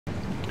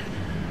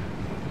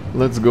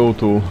Let's go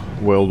to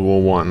World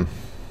War I.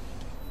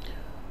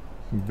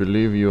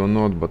 Believe you or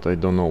not, but I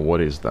don't know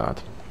what is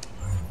that.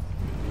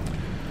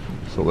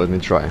 So let me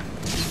try.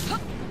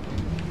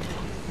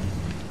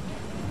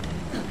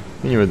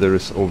 Anyway, there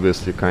is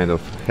obviously kind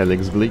of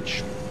helix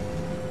glitch.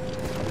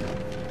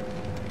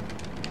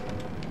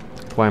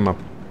 Climb up.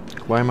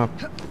 Climb up.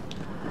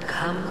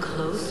 Come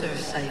closer,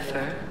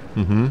 Cypher.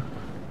 Mm-hmm.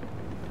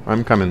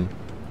 I'm coming.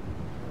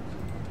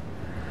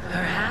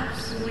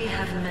 Perhaps we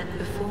have met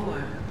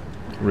before.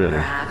 Really?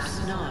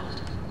 Perhaps not.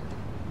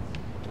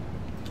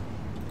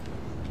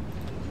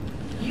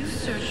 You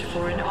search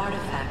for an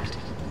artifact.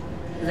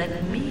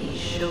 Let me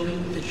show you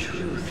the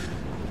truth.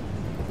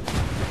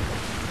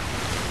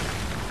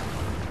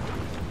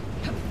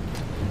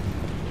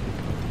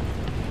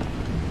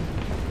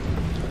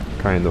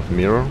 Kind of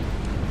mirror.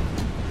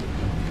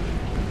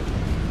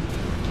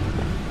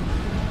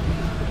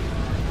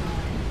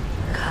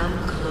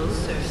 Come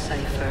closer,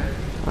 Cypher.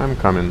 I'm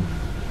coming.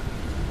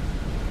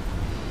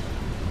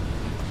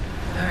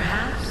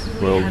 Perhaps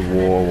we World have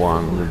War met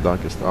I, before. the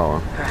darkest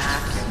hour.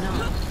 Perhaps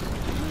not.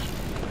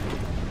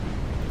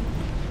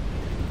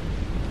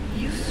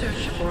 You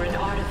search for an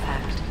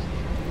artifact.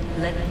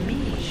 Let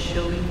me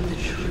show you the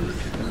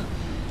truth.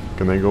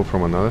 Can I go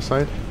from another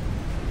side?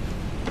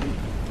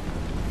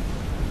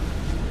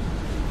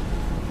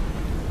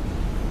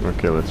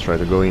 Okay, let's try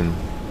to go in.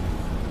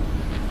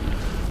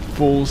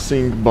 Full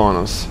sync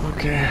bonus.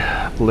 Okay,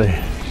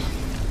 play.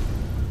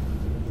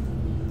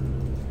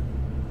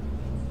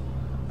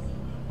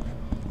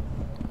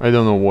 I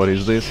don't know what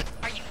is this.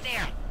 Are you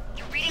there?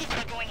 Your readings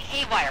are going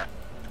haywire.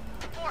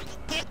 Force,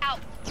 get out.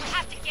 You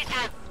have to get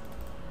out.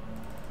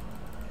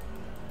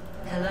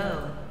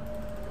 Hello.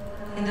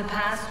 In the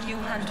past, you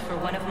hunt for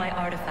one of my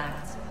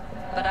artifacts,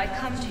 but I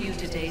come to you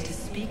today to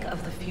speak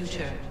of the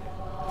future.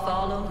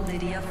 Follow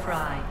Lydia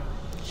Fry.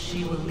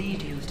 She will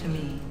lead you to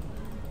me.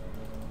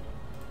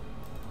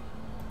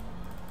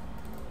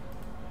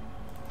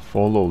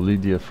 Follow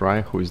Lydia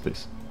Fry. Who is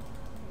this?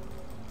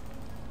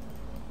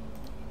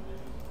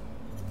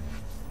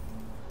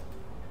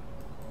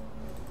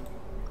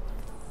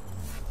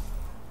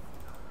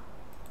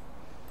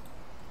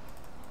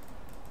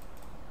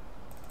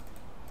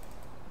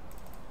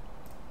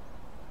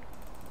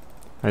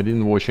 I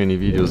didn't watch any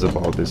videos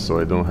about this, so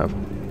I don't have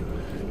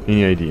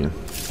any idea.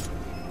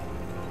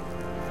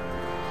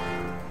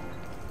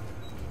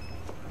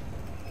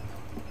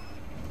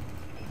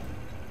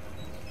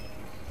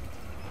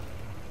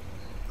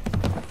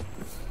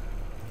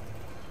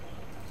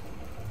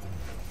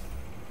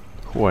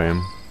 Who I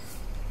am.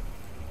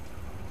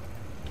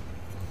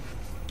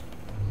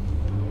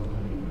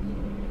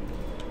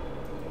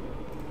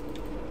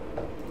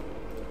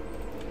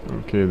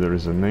 Okay, there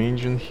is an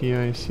engine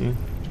here, I see.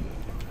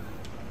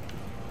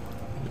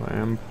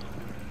 Lamp.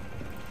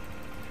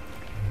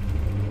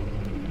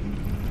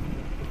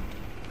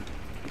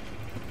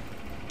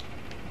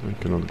 I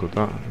cannot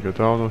get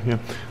out of here.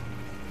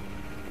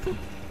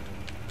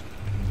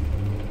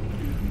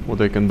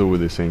 What I can do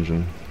with this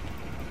engine?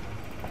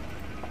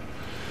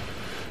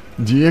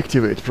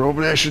 Deactivate.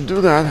 Probably I should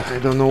do that. I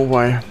don't know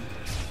why.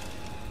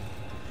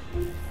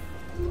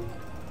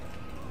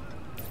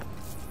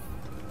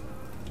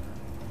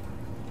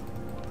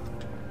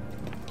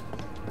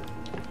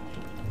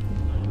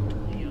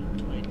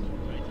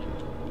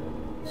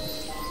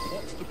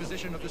 What's the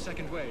position of the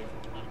second wave?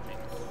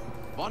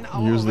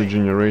 Use the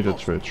generator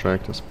to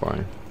attract a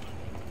spy.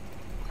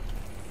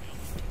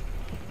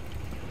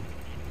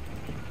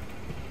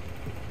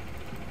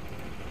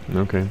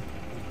 Okay.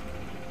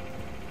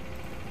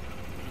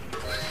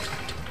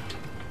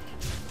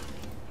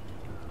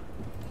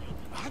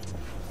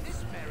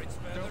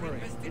 Don't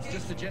worry, it's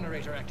just the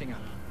generator acting up.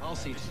 I'll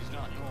see this is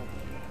not normal.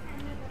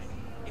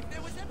 If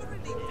there was ever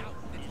any doubt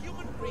that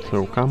human race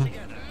So come.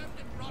 together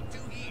and brought to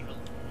evil,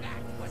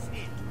 that was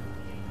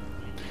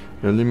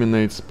it.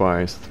 Eliminate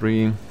spies.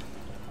 3.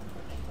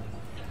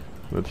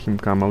 Let him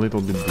come a little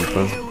bit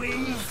deeper.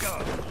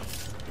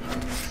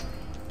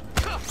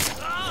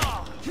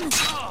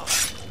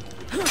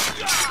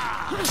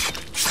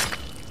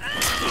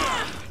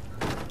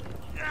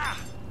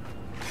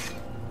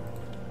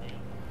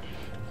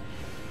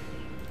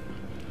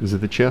 Is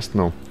it a chest?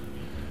 No.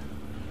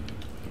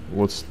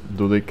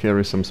 Do they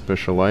carry some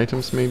special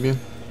items maybe?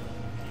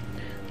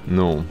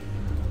 No.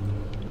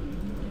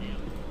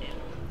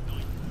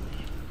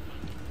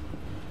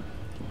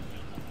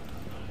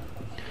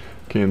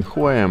 Okay, and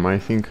who I am? I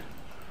think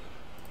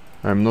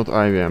I'm not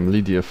Ivy, I'm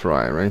Lydia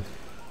Fry, right?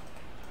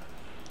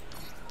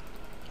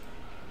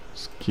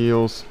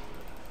 Skills.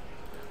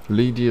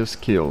 Lydia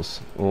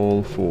skills,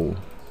 all full.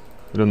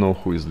 I don't know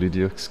who is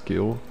Lydia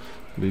skill.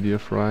 Lydia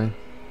Fry.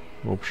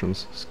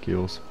 Options,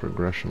 skills,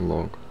 progression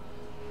log.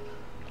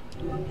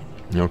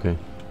 Okay.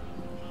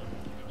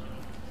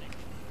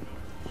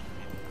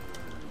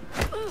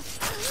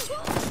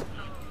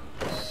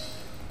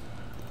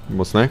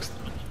 What's next?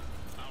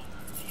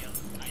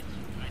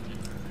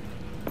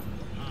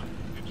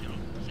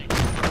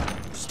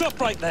 Stop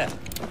right there.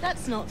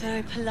 That's not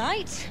very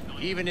polite.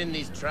 Even in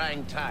these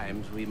trying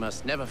times, we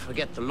must never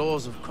forget the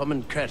laws of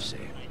common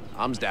courtesy.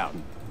 Arms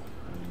down.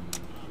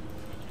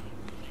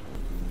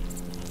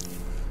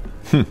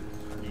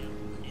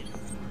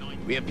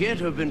 We appear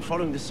to have been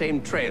following the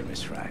same trail,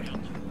 Miss Fry.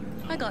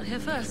 I got here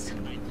first.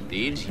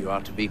 Indeed, you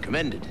are to be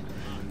commended.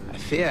 I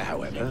fear,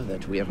 however,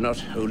 that we have not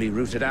wholly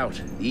rooted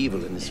out the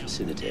evil in this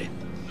vicinity.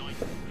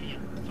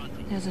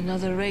 There's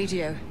another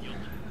radio.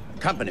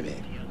 Accompany me,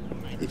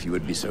 if you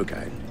would be so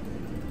kind.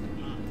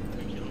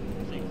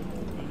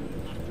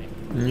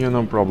 Yeah,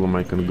 no problem,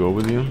 I can go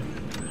with you,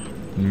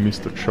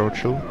 Mr.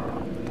 Churchill.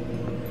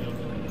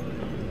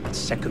 That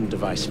second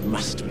device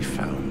must be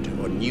found,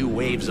 or new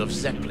waves of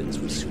Zeppelins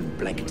will soon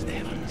blanket the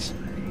heavens.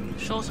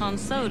 Short on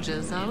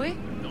soldiers, are we?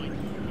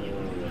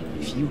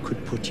 If you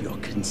could put your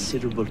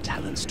considerable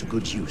talents to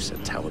good use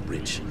at Tower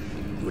Bridge,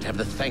 you would have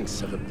the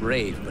thanks of a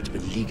brave but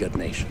beleaguered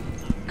nation.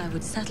 I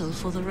would settle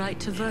for the right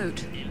to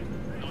vote.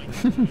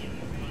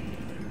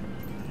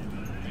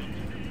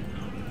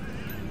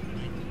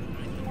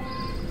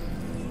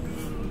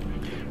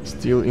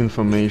 Steal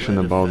information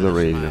about the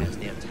radio.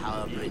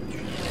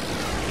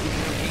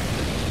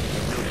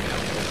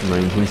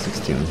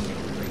 1916.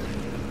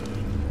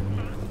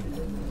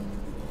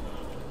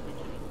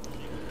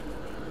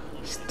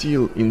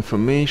 Steal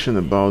information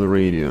about the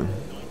radio.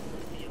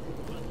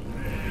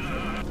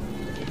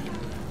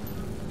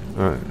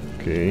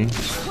 Okay.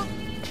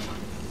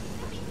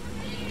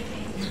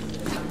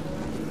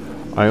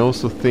 I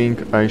also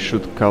think I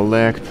should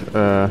collect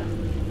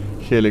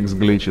helix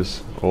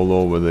glitches all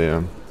over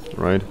there,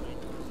 right?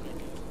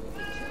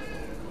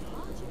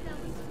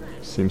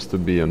 Seems to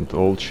be on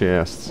all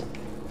chests.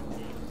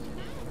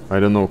 I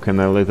don't know, can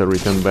I later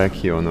return back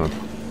here or not?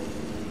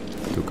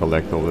 To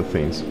collect all the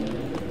things.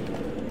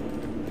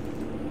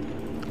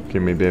 Okay,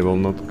 maybe I will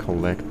not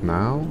collect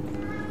now.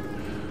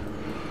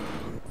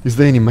 Is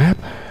there any map?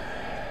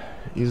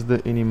 Is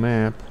there any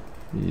map?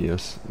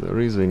 Yes, there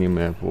is any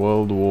map.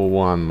 World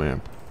War I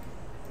map.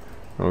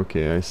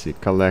 Okay, I see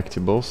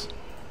collectibles.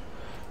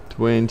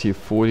 20,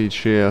 40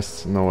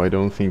 chests. No, I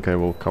don't think I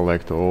will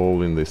collect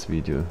all in this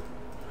video.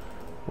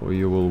 Or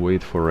you will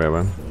wait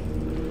forever.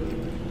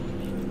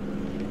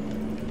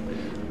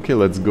 Okay,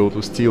 let's go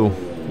to steal.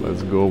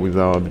 Let's go with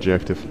our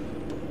objective.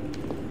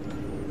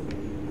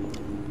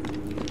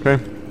 Okay,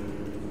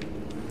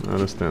 I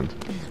understand.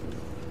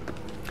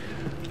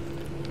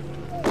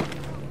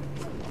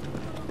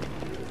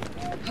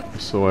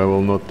 So I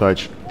will not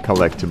touch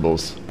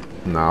collectibles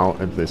now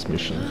at this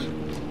mission.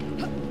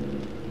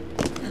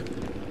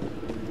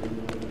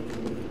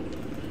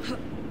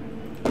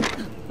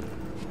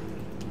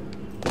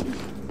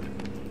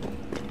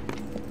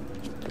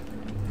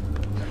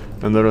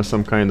 And there are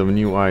some kind of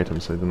new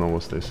items. I don't know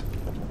what's this.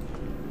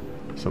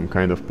 Some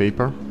kind of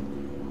paper.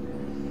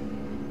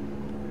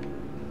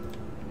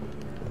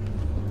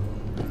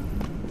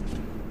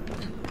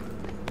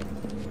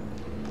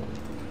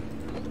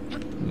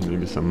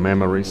 Maybe some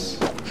memories.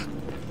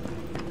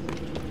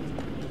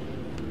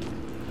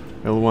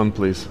 L1,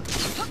 please.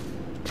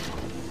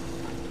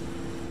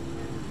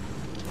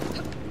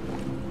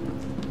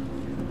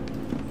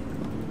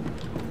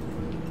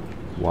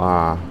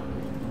 Wow,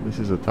 this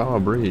is a tower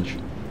bridge.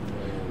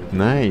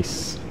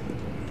 Nice,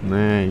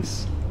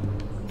 nice.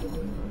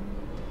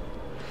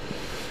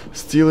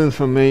 Steal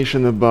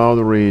information about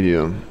the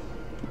radio.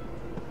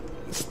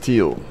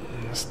 Steal.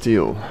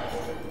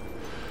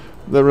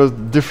 There are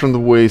different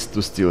ways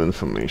to steal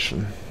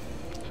information.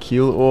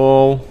 Kill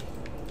all.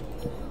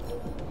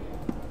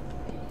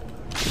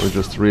 Or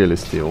just really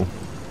steal.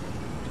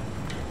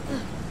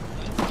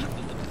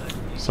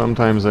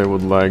 Sometimes I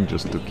would like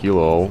just to kill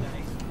all.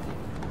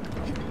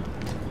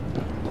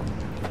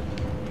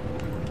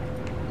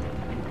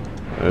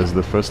 As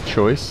the first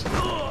choice.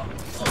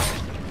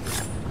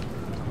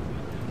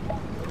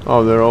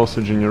 Oh, there are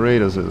also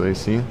generators, as I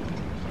see.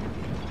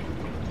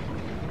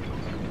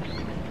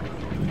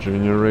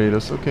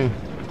 Generators, okay.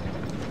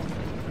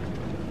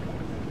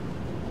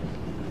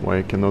 Why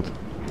I cannot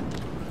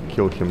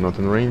kill him? Not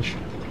in range.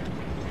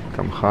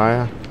 Come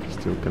higher.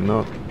 Still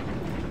cannot.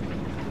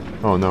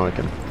 Oh, now I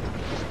can.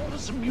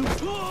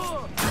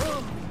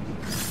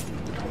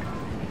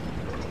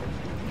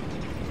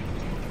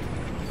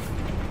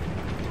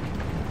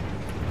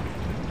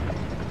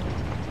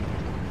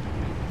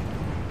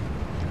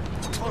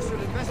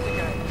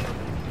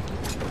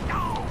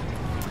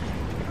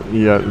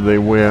 Yeah, they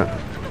wear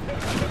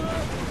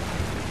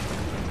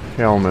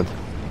helmet.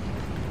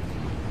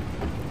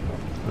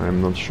 I'm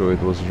not sure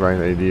it was the right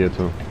idea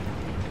to.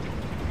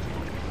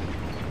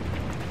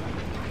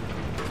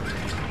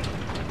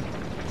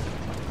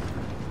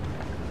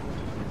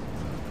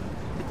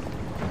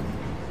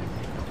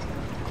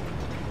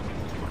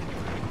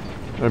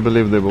 I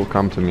believe they will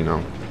come to me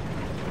now.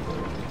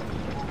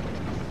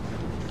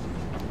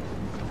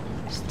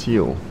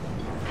 Steal.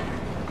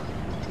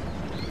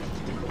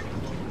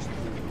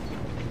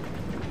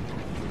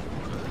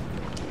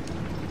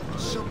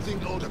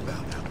 Something odd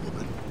about that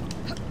woman.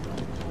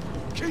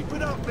 Keep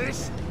it up,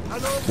 miss.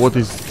 What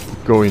is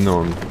going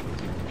on?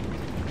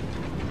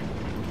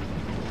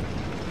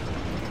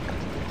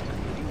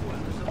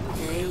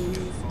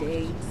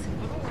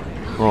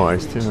 Oh, I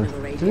still...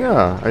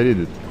 Yeah, I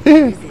did it.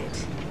 Is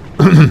it?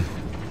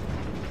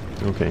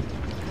 Okay,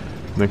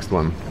 next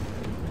one.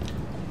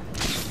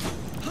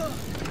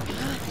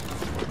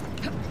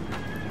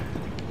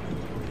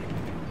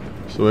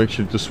 So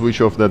actually to switch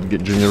off that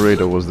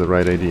generator was the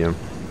right idea.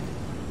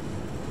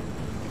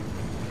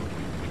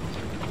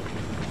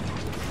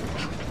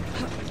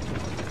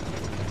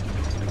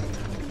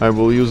 I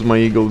will use my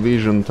eagle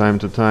vision time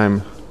to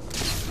time,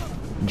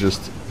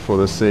 just for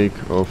the sake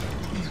of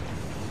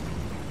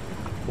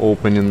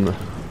opening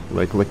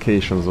like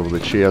locations of the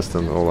chest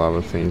and all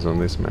other things on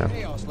this map.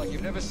 Chaos like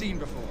you've never seen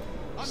before.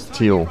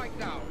 Still. Right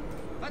now.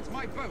 That's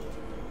my boat.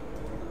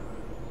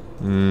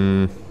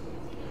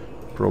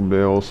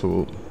 Probably also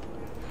will...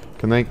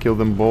 Can I kill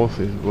them both?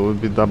 Will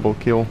it be double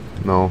kill?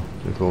 No,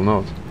 it will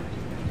not.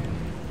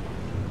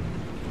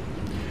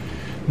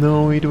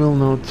 No, it will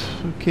not.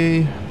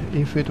 Okay,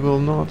 if it will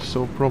not,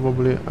 so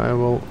probably I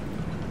will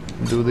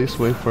do this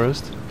way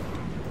first.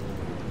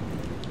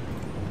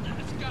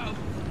 Let's go.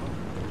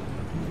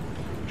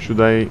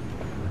 Should I...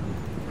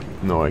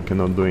 No, I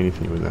cannot do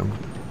anything with them.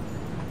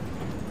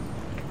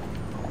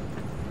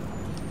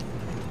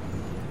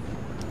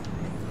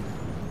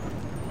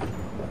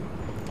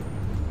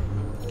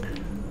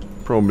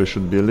 Probably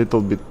should be a little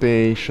bit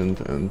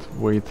patient and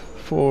wait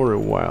for a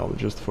while,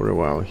 just for a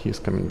while. He's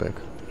coming back.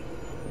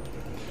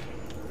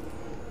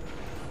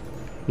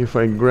 If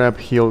I grab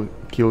kill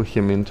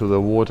him into the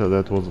water,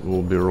 that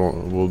will be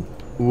wrong.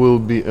 Will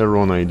be a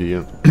wrong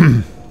idea.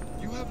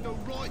 You have no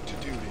right to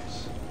do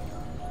this.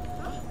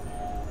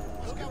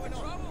 What's going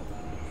on?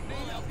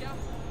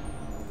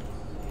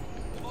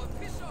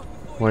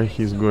 Why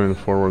he's going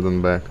forward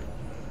and back?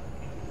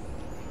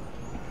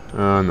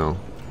 No.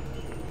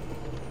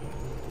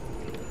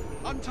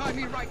 Untie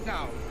me right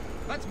now.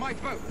 That's my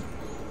boat.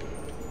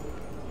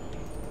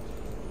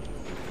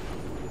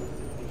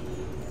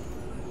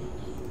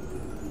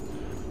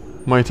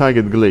 My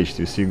target glitched,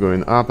 you see,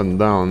 going up and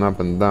down, up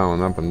and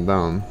down, up and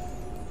down.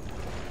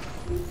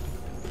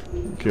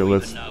 Okay,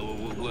 let's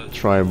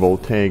try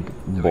voltaic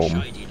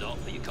bomb,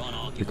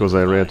 because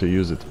I rare to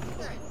use it.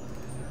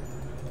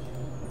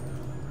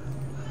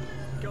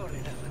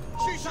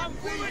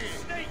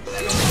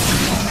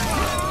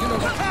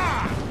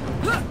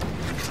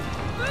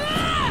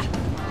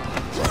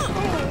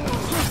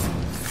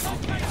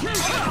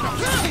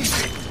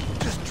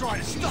 Just try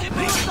to stop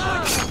me.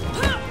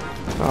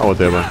 Ah,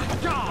 whatever.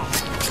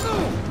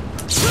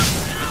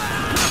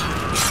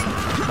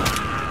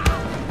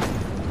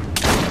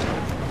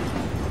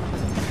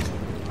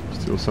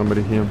 Still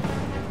somebody here.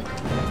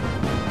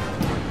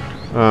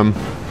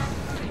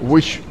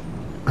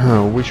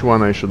 Which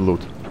one I should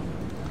loot?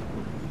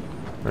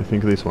 I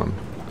think this one.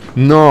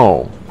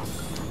 No!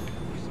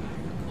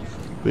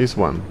 This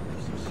one.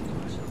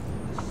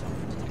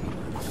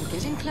 We're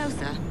getting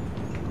closer.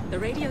 The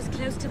radio's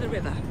close to the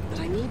river, but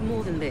I need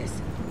more than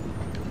this.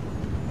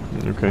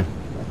 Okay.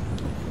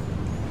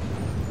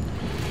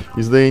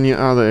 Is there any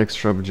other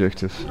extra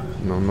objective?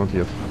 No, not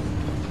yet.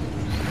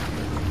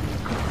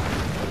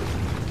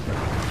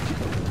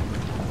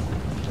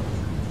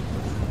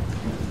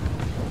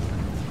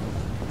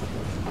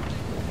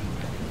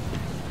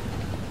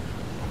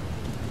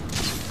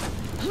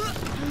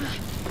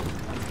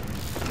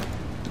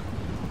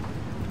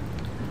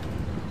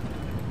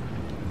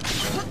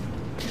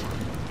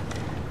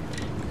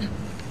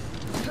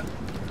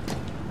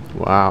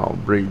 Wow,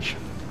 bridge.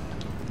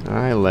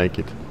 I like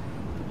it.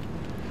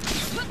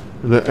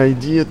 The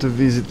idea to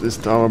visit this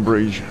tower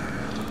bridge.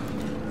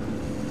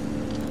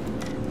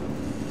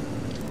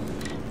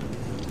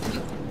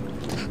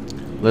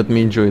 Let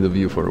me enjoy the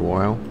view for a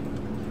while.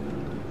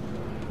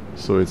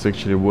 So it's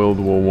actually World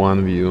War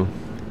I view.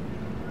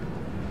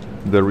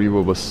 The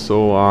river was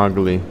so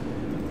ugly.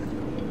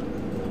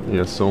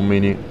 Yeah, so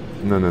many...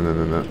 No.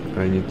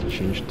 I need to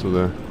change to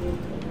the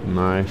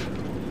knife.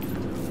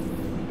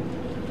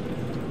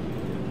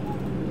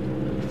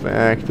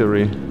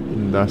 Factory,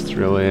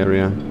 industrial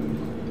area.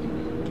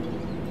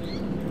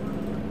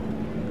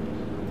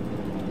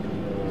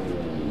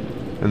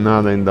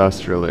 Another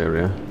industrial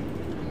area.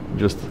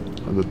 Just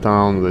the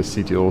town, the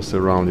city all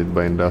surrounded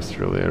by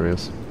industrial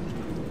areas.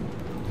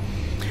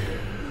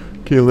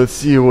 Okay, let's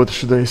see, what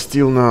should I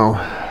steal now?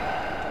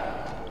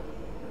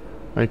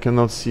 I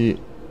cannot see.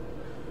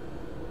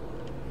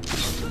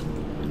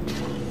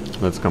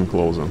 Let's come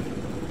closer.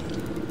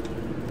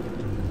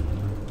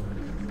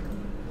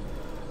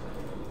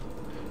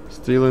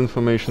 Steal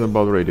information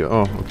about radio.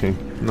 Oh, okay.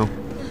 No.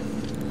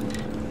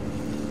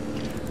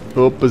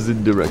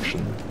 Opposite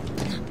direction.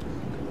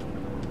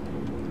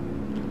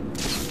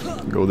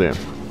 Go there.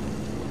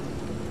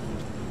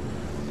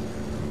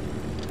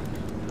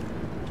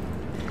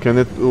 Can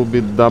it will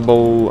be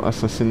double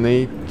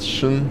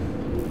assassination?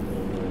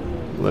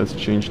 Let's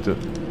change to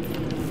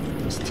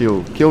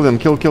steal. Kill them.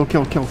 Kill.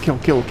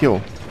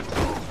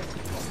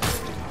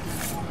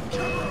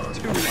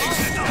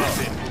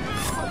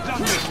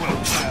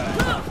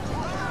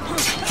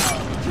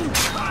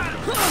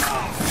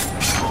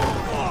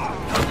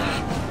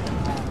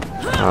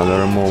 Ah,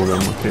 there are more of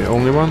them. Okay,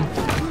 only one?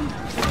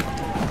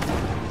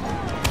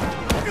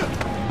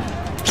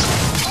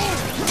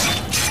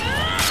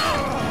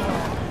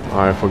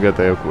 I forget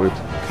I equipped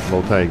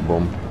voltaic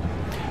bomb.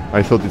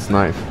 I thought it's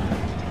knife.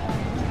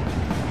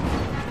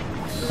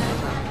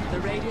 The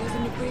radio's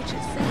in the bridge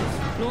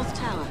itself, North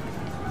Tower.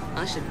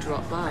 I should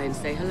drop by and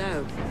say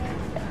hello.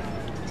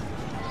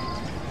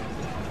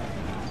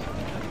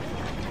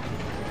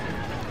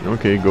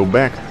 Okay, go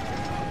back.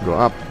 Go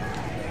up.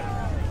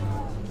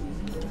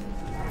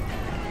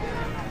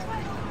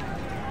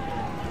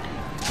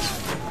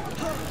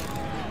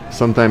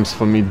 Sometimes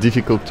for me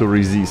difficult to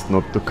resist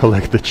not to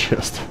collect the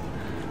chest.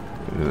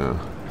 Yeah.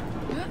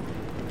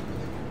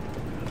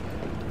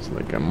 It's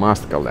like I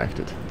must collect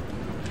it.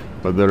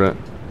 But there are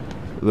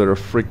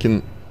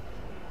freaking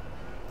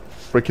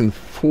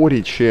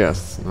 40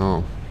 chests.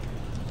 No.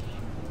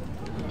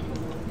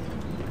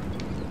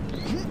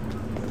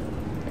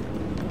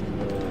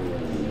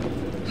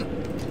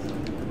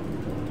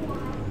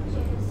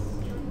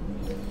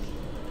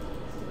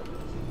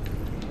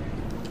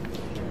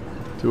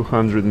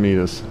 $200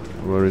 meters.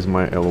 Where is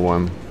my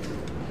L1?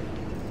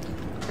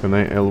 Can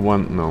I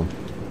L1? No.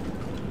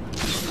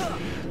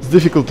 It's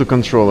difficult to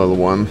control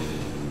L1.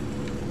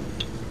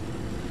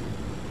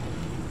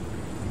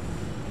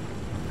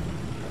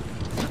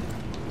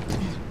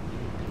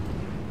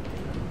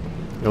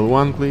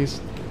 L1, please.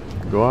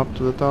 Go up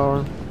to the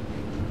tower.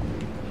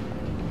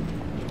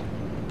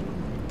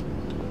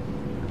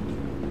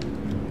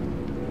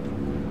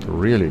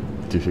 Really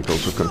difficult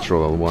to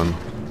control L1.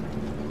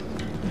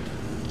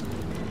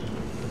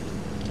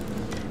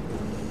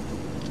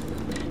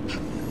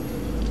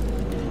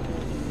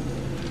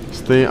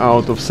 Stay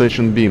out of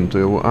session beam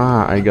to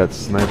I got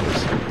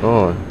snipers.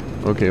 Oh,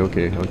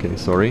 okay,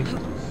 sorry.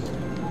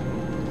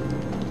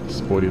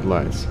 Spotted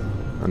lights.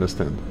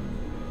 Understand.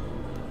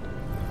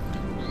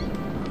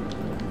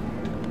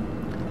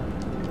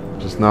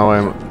 Just now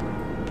I'm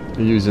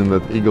using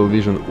that eagle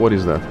vision. What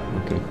is that?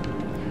 Okay.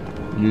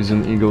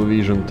 Using eagle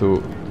vision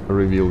to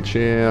reveal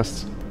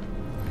chests.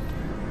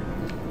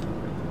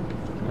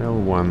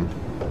 L1.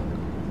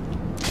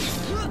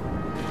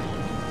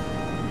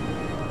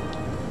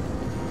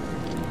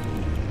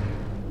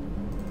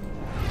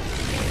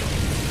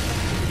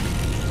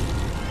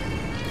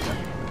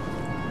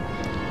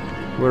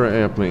 Where are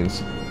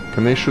airplanes?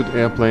 Can I shoot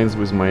airplanes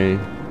with my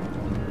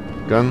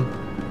gun?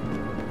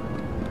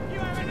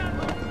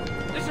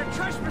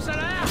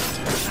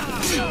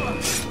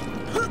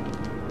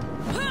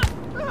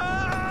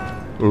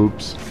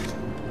 Oops.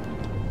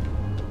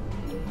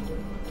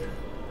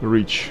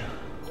 Reach.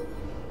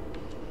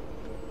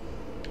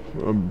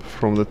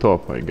 From the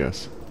top, I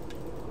guess.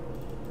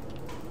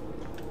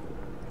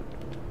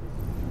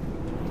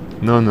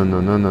 No.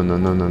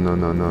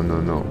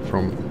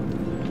 From...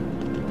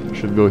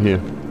 should go here.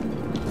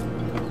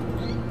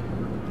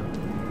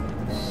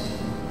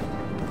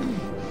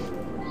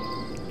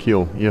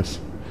 Kill, yes.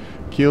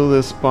 Kill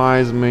the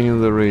spies, man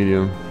in the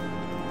radio.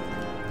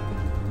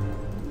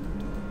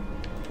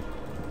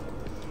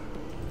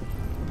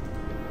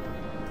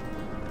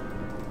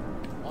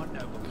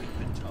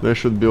 There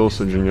should be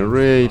also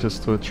generators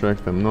to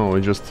attract them. No,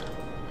 I just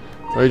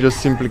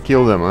simply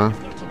kill them, huh?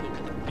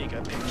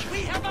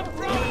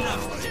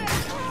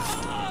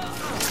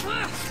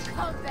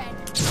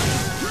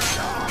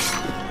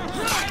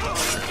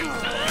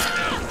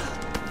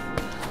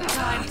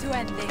 Time to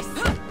end this.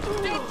 Don't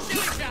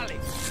dilly-dally!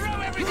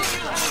 Throw everything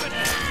you have at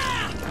her!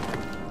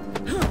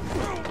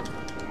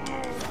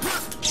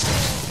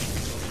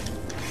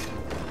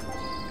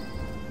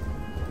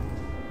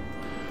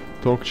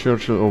 Talk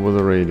Churchill over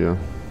the radio.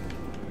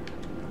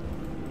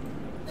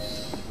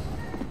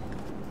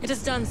 It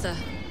is done, sir.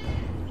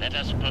 Let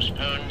us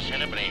postpone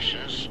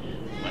celebrations.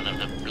 One of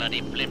the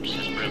bloody blips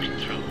has broken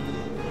through.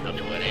 Not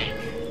to worry.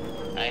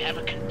 I have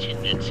a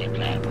contingency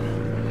plan.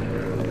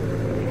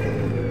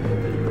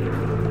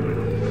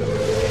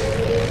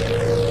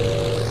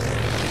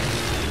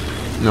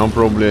 No,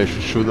 probably I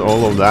should shoot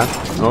all of that.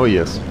 Oh,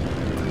 yes.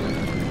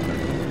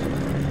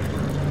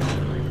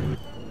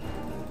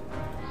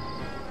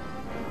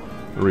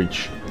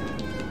 Reach.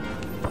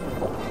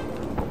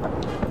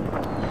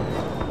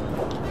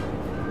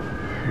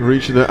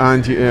 Reach the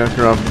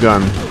anti-aircraft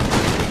gun.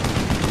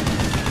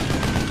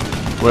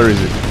 Where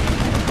is it?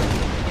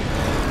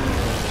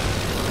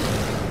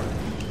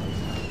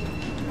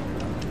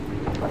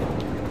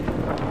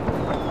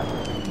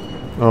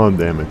 Oh,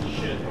 damn it.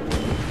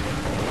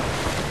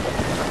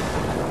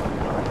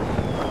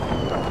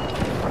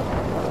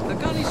 The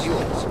gun is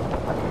yours.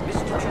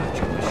 Mr.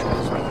 Churchill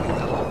assures me you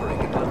have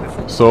operated one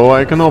before. So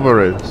I can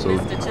operate, so...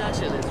 Mr.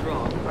 Churchill is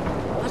wrong.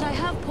 But I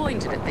have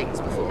pointed at things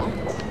before.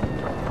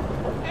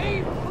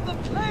 Aim for the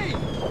plane!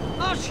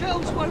 Our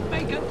shells won't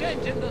make a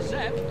dent in the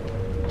Zep.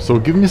 So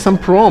give me some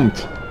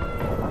prompt.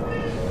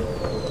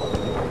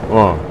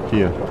 Oh,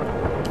 here.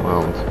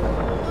 Mount.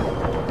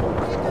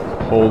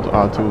 Hold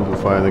R2 to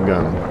fire the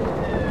gun.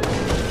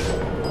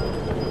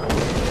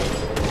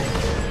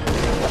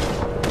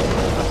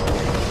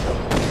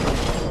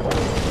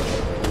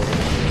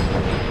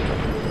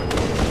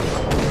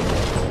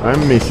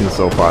 I'm missing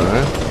so far,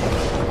 eh?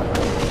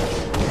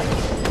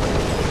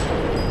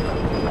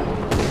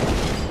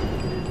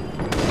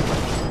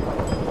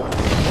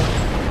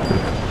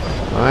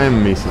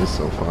 I'm missing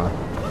so far.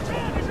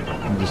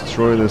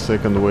 Destroy the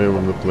second wave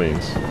of the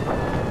planes.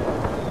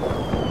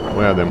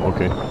 Where are them?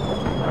 Okay.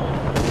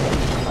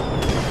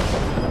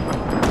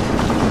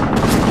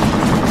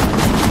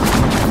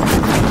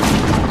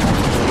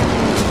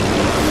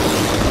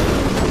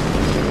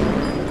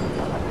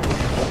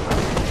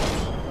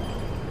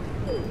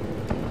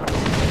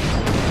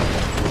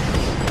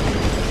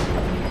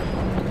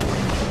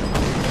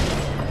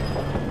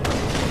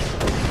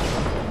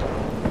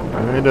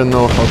 I don't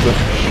know how to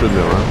shoot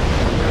them, huh?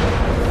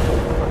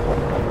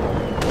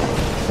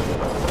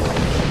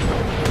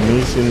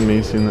 Missing,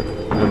 missing,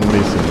 and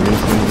missing,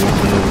 missing,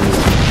 missing, and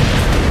missing.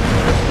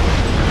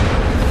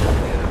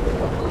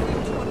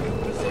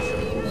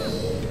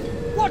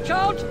 Watch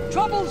out!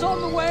 Trouble's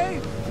on the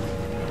way!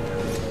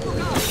 Look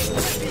out!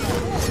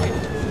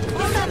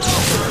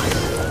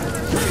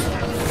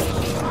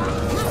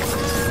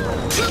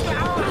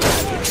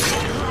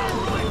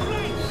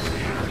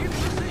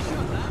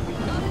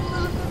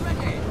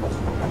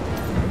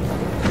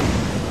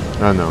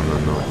 Ah, no, no,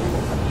 no.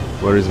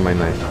 Where is my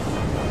knife?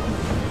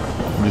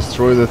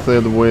 Destroy the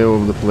third wave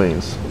of the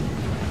planes.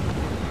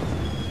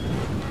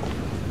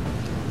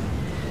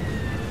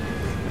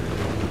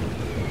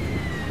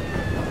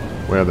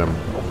 Where are them?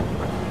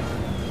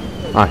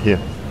 Ah, here.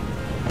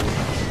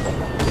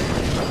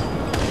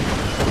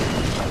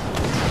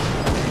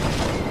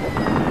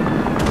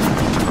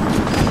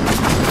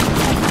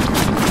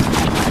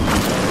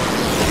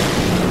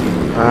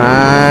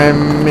 I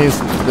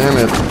missed, damn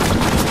it.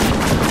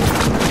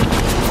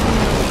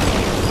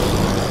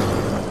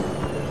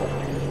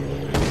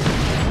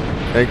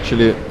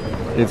 Actually,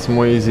 it's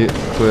more easy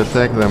to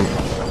attack them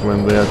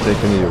when they are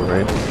attacking you,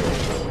 right?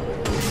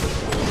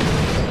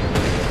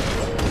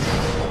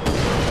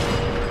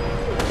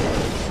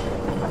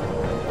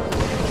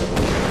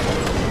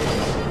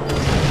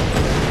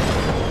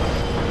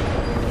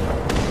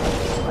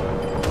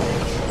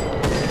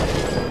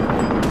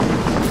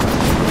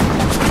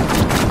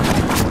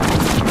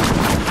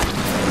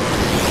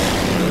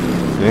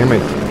 Damn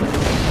it.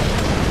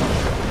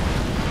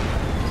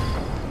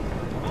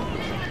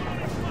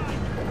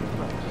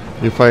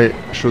 If I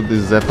shoot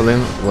this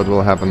Zeppelin, what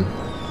will happen?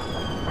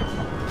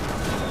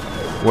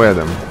 Where are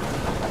them?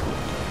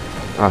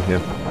 Ah, here.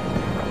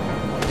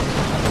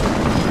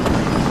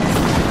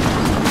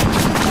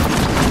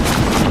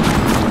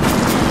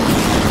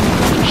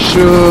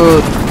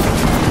 Shoot!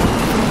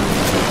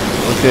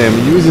 Okay, I'm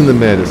using the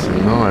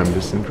medicine. No, I'm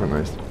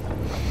desynchronized.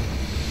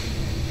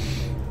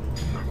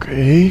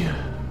 Okay.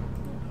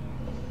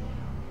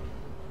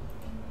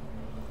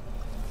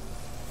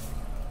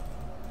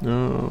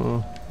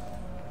 No.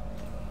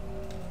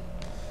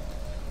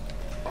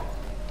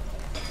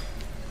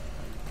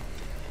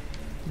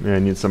 Yeah, I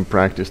need some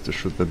practice to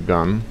shoot that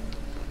gun.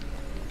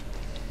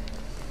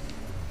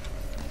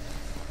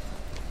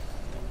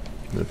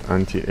 That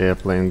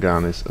anti-airplane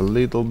gun is a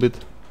little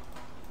bit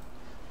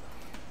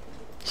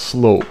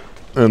slow,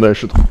 and I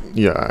should,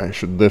 yeah, I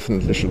should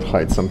definitely should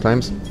hide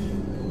sometimes.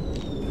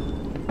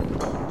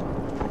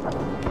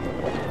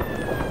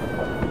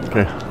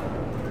 Okay,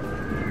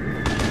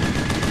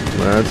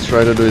 let's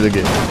try to do it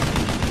again.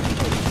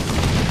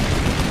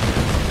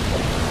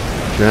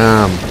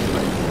 Jump.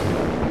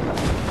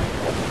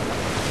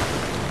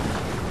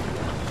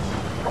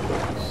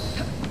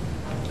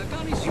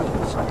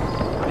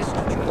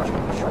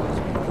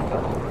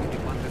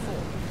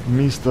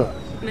 Mr.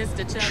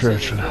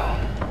 Churchill.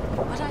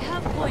 But I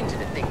have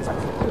pointed at things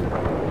before.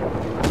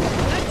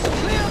 Let's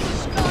clear the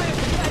sky of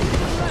planes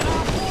and let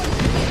our boys.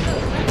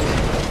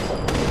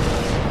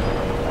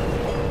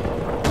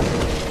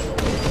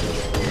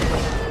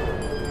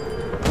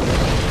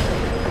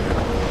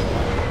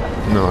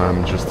 No,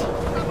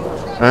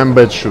 I'm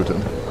bad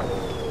shooting.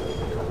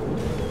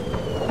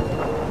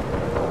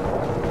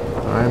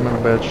 I'm a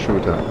bad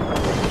shooter.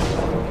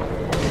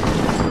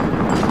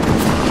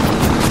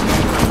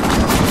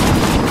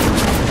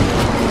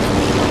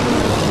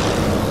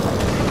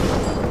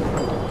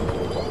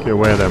 Okay,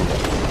 where are them?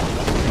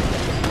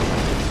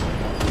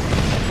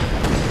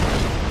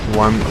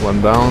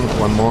 One down,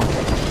 one more.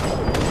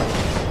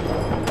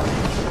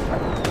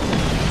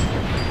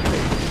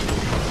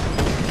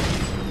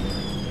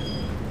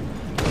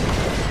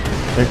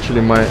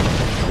 Actually, my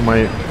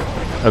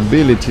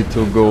ability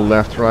to go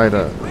left, right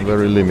are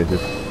very limited.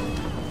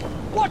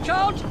 Watch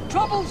out!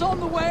 Trouble's on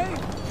the way!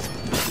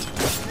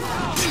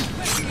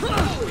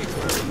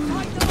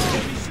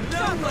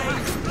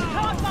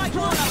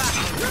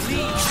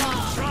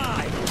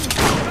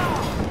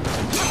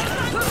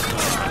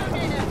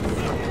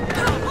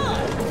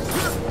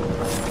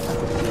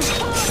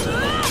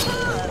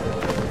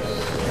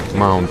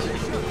 Mount.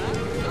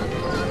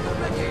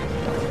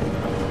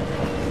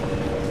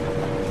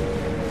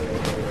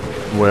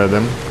 Where are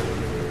them?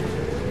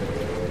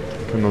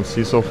 Cannot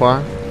see so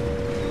far.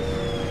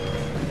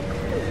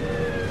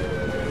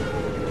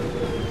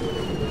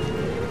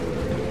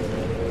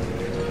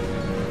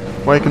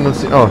 Why cannot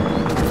see? Oh.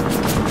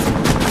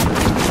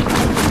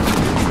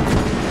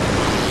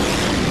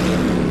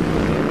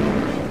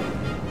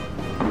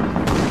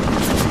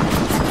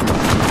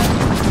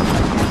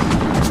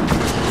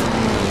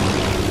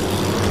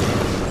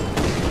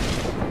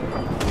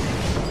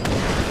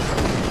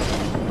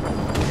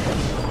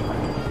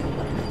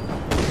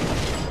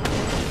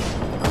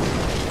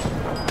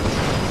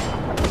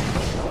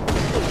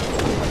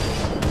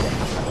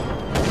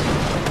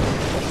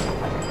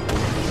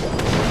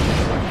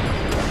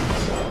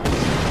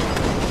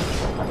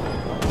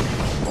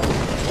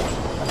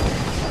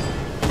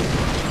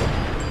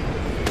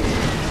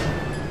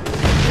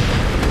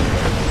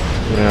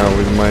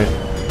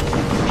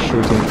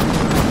 soon.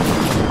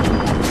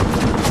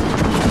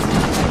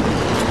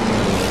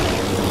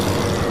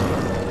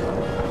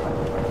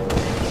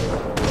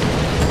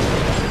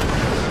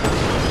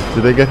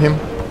 Did I get him?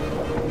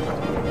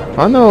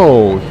 Oh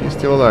no, he's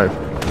still alive.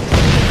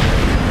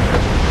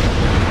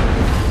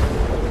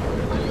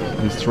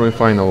 Destroy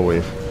final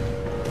wave.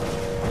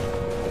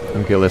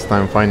 Okay, last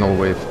time final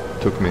wave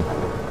took me.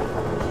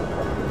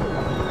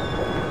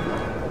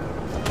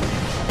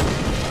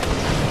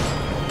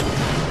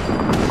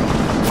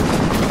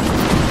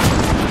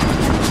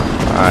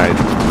 Alright.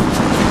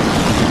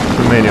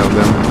 Too many of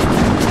them.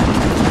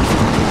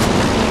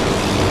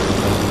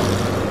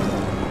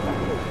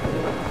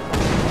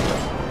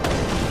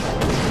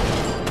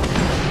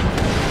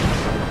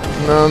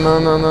 No, no,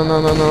 no, no,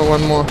 no, no, no,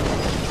 one more.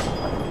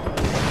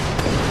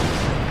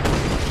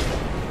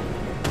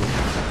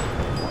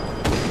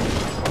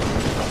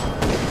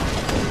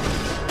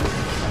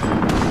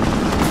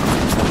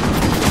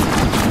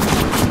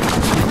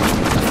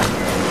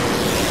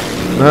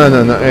 No,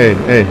 no, no, hey,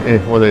 hey, hey,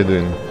 what are you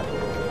doing?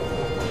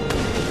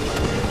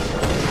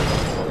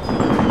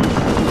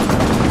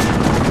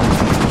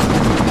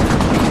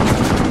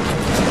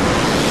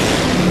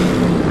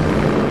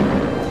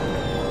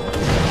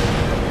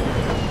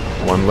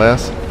 One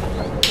less.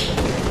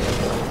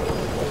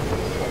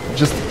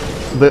 Just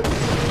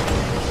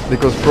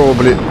because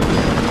probably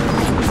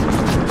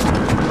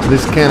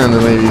this cannon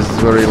maybe is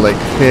very like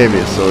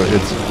heavy, so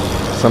it's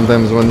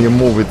sometimes when you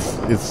move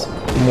it's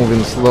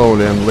moving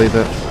slowly and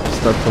later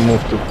start to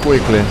move too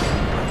quickly.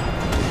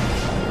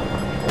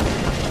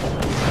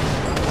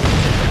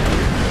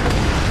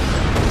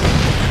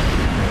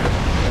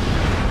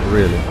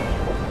 Really.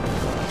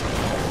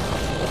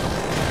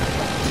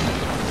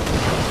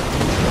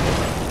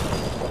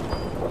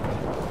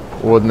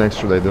 What next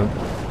should I do?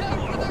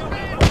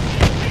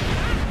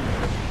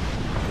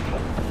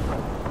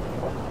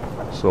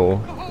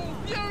 So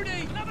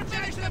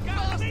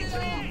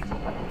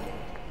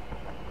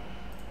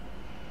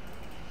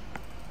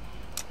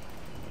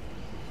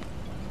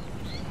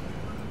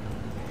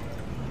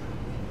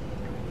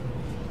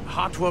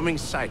Heartwarming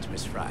sight,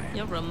 Miss Fry.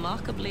 Your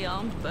remarkably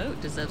armed boat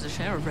deserves a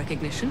share of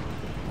recognition.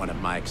 One of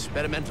my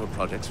experimental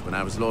projects when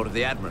I was Lord of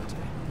the Admiralty.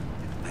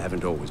 I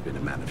haven't always been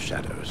a man of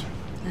shadows.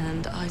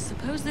 And I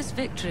suppose this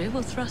victory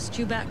will thrust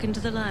you back into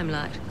the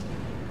limelight.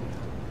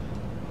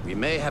 We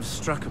may have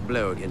struck a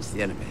blow against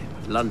the enemy,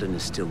 but London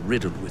is still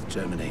riddled with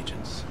German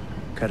agents.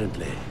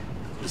 Currently,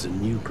 there's a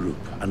new group,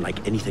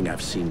 unlike anything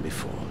I've seen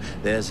before.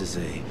 Theirs is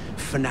a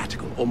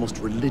fanatical, almost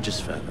religious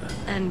fervor.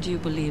 And you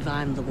believe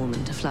I'm the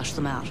woman to flush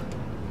them out?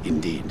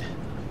 Indeed.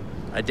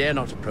 I dare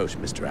not approach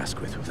Mr.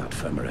 Asquith without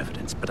firmer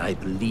evidence, but I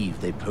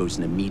believe they pose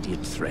an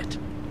immediate threat.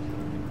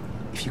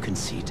 If you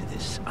concede to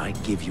this, I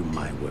give you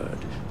my word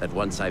that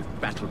once I've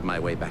battled my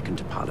way back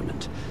into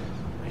Parliament,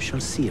 I shall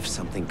see if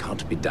something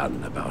can't be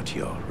done about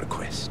your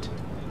request.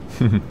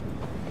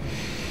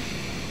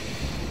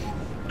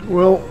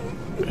 well,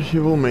 he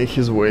will make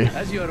his way.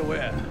 As you are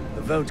aware,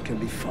 the vote can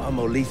be far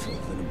more lethal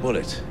than a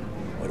bullet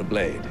or a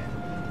blade.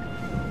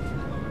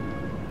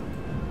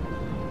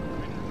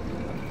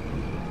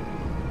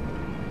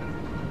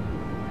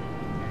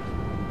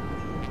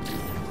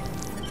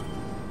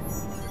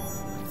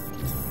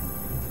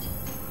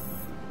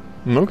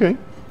 Okay.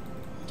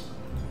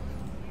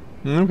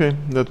 Okay,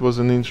 that was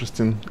an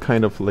interesting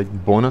kind of like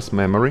bonus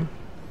memory.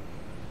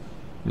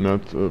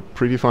 Not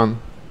pretty fun.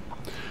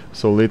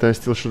 So later I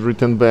still should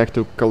return back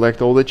to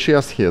collect all the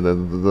chests here.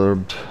 There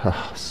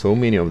are so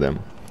many of them.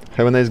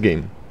 Have a nice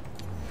game.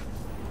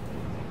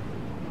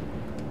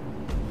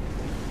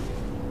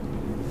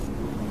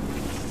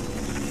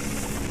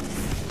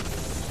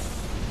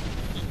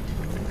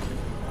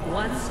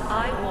 Once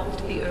I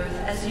walked the earth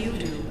as you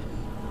do.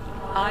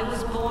 I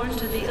was born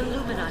to the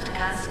Illuminat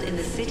caste in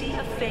the city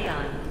of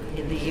Phaon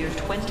in the year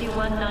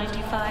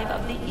 2195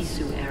 of the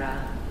Isu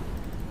era.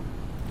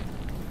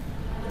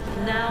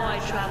 Now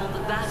I travel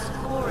the vast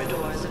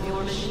corridors of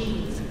your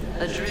machines,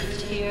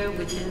 adrift here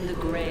within the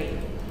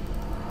gray.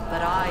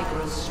 But I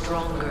grow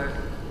stronger.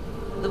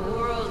 The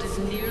world is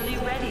nearly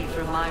ready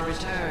for my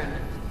return.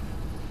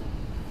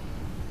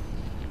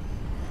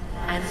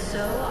 And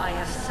so I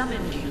have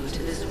summoned you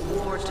to this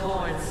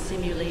war-torn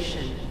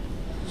simulation.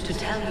 To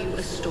tell you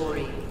a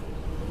story.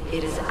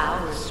 It is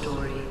our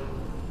story.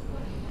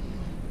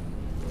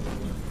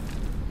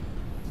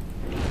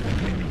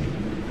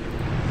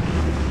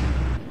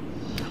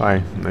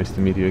 Hi, nice to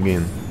meet you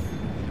again.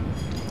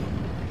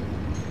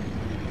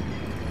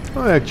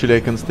 Oh, actually I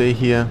can stay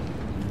here.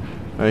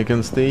 I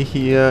can stay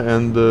here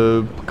and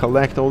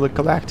collect all the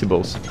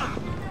collectibles.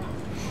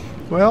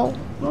 Well,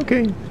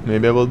 okay,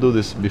 maybe I will do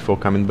this before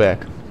coming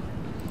back.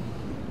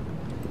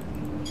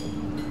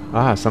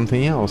 Ah,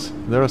 something else.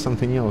 There are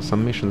something else,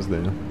 some missions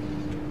there.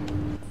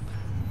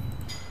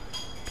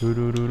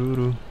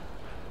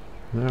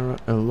 There are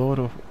a lot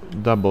of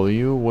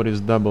W. What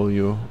is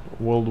W?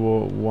 World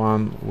War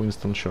I,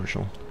 Winston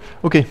Churchill.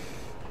 Okay.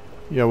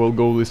 Yeah, we'll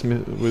go with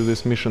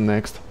this mission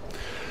next.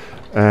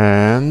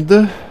 And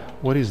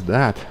what is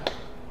that?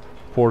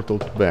 Portal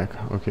to back.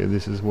 Okay,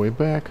 this is way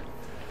back.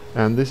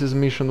 And this is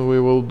mission we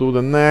will do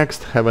the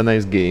next. Have a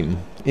nice game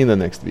in the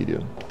next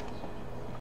video.